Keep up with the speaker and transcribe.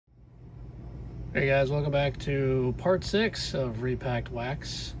Hey guys, welcome back to part 6 of Repacked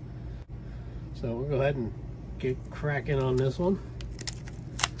Wax. So we'll go ahead and get cracking on this one.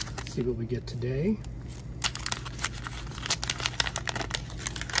 See what we get today.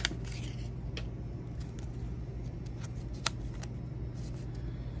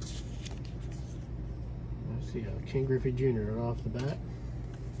 Let's see, King Griffey Jr. right off the bat.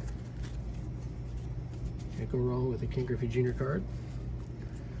 Can't go wrong with a King Griffey Jr. card.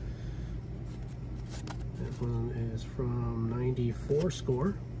 This one is from 94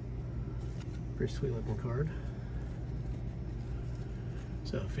 score. Pretty sweet looking card.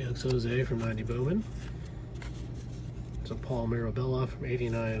 So Felix Jose from 90 Bowman. It's a Paul Mirabella from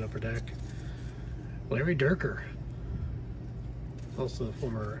 89 Upper Deck. Larry Durker, also the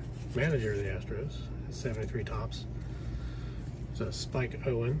former manager of the Astros, 73 tops. It's a Spike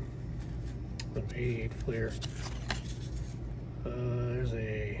Owen from 88 Fleer. There's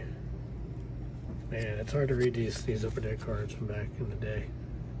a, man, it's hard to read these Upper Deck cards from back in the day.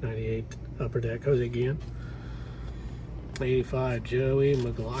 98 Upper Deck, Jose Guillen. 85 Joey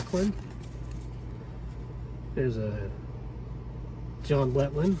McLaughlin. There's a John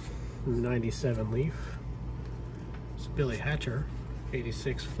Wetland, 97 Leaf. It's Billy Hatcher,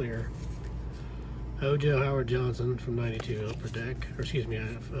 86 Fleer. Hojo Howard Johnson from 92 Upper Deck, or excuse me,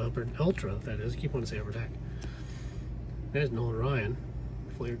 Upper Ultra, that is. I keep wanting to say Upper Deck. There's Nolan Ryan,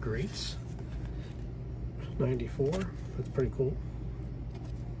 Fleer Greats, 94. That's pretty cool.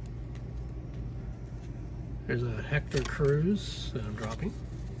 There's a Hector Cruz that I'm dropping,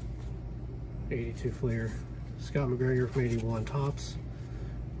 82 Fleer. Scott McGregor from 81 tops,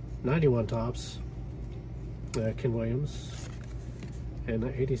 91 tops, Ken Williams, and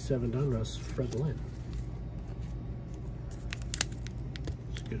 87 Donruss, Fred Lynn.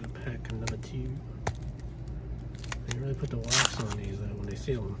 Let's go to pack number 2. They really put the wax on these when they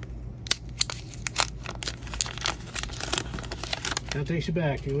seal them. That takes you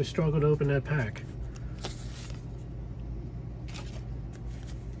back. You always struggle to open that pack.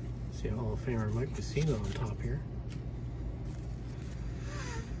 See a Hall of Famer Mike Casino on top here.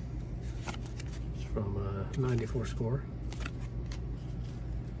 It's from 94 score.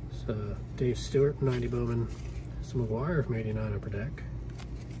 It's Dave Stewart, 90 Bowman. It's McGuire from 89 Upper Deck.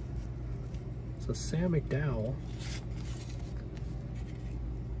 It's a Sam McDowell.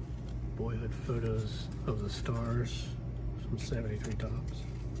 Boyhood photos of the stars from 73 tops.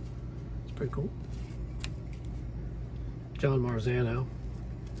 It's pretty cool. John Marzano,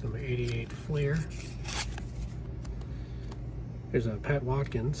 number 88 Fleer. There's a Pat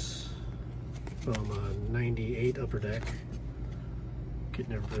Watkins from 98 Upper Deck. Kid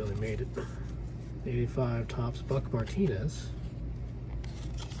never really made it. 85 tops, Buck Martinez.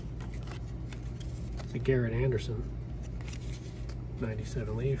 It's a Garrett Anderson,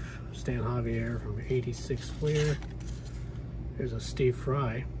 97 Leaf. Stan Javier from 86 Fleer. There's a Steve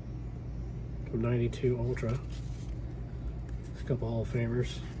Fry from 92 Ultra. A couple Hall of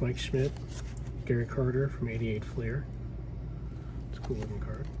Famers. Mike Schmidt, Gary Carter from 88 Fleer. It's a cool looking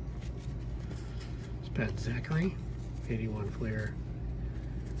card. It's Pat Zachary, 81 Fleer.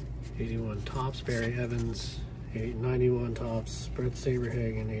 81 tops, Barry Evans. 91 tops, Brett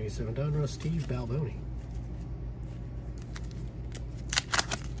Saberhagen. 87 Donruss, Steve Balboni.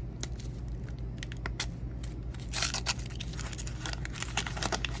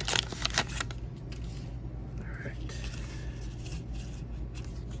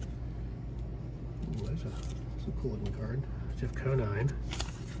 It's a cool looking card. Jeff Conine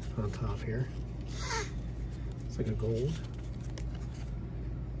on top here. It's like a gold.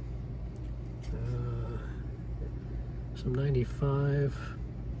 Some 95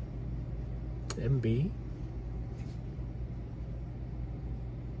 MB.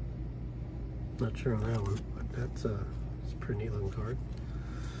 Not sure on that one, but it's a pretty neat looking card.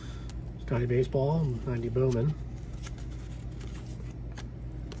 Scotty Baseball, 90 Bowman.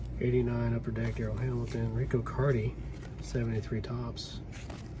 89 Upper Deck, Darryl Hamilton. Rico Carty, 73 tops.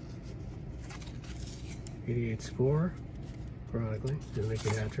 88 score, ironically, is Mickey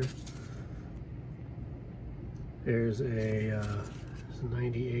Hatcher. There's a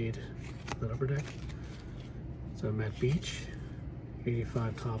 98 Upper Deck. It's a Matt Beach.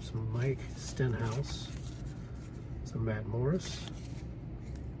 85 tops, Mike Stenhouse. It's a Matt Morris.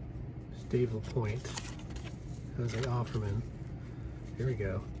 It's Dave LaPointe. Jose Offerman. Here we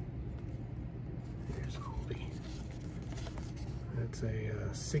go. Here's Oldie. That's a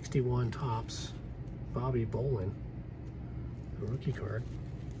 61 tops, Bobby Bolin, a rookie card.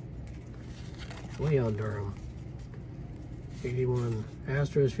 Leon Durham, 81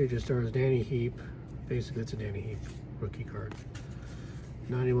 Astros Future Stars, Danny Heap. Basically, it's a Danny Heap rookie card.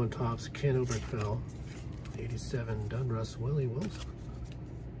 91 Topps Ken Obergefell. 87 Donruss Willie Wilson.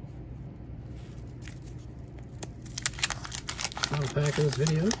 Final pack of this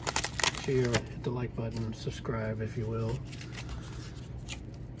video. Make sure you hit the like button, subscribe if you will,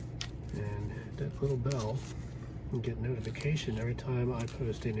 and hit that little bell and get notification every time I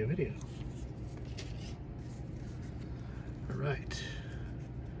post a new video. Alright.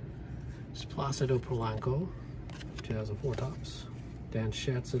 It's Placido Polanco, 2004 Topps. Dan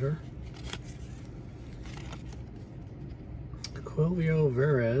Schatzeder. Quilvio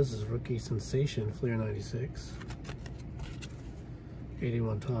Verez is rookie sensation, Fleer 96.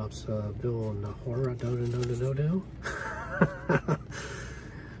 81 Topps, Bill Nahora, no.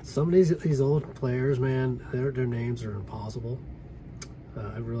 Some of these old players, man, their names are impossible.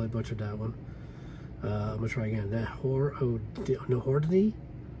 I really butchered that one. I'm gonna try again. Nahordny?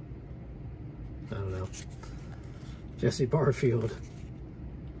 I don't know. Jesse Barfield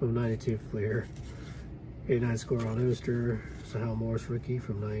from 92 Fleer. 89 score on Oster. Sahel Morris rookie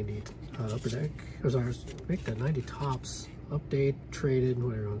from 90 Upper Deck. I was sorry, make that 90 Topps update, traded,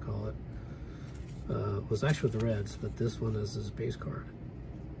 whatever you want to call it. Was actually with the Reds, but this one is his base card.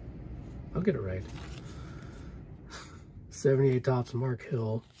 I'll get it right. 78 Topps Mark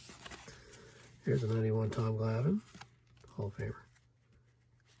Hill. Here's a 91 Tom Glavine, Hall of Famer.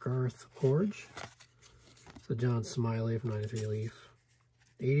 Garth Orge. It's a John Smiley from 93 Leaf.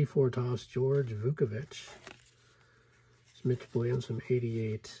 84 Topps George Vukovic. It's Mitch Williams from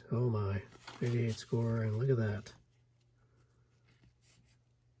 88. Oh my, 88 score, and look at that.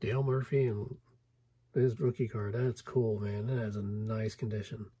 Dale Murphy and his rookie card. That's cool, man. That has a nice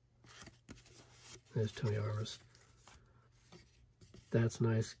condition. There's Tony Armas. That's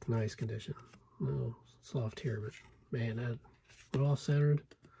nice condition. No soft here, but man, that off-centered.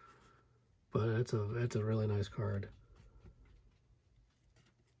 But that's a really nice card.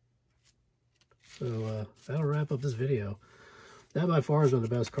 So that'll wrap up this video. That by far has been the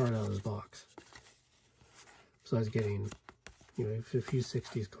best card out of this box. Besides getting, you know, a few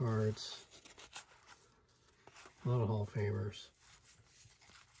 60s cards, a lot of Hall of Famers.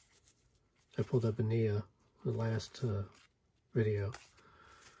 I pulled up Ania the last video.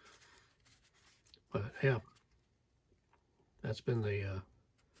 But yeah, that's been the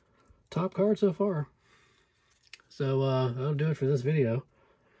top card so far. So that'll do it for this video.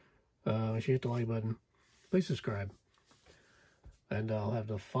 Make sure you hit the like button. Please subscribe. And I'll have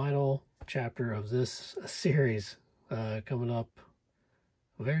the final chapter of this series coming up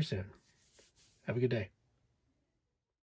very soon. Have a good day.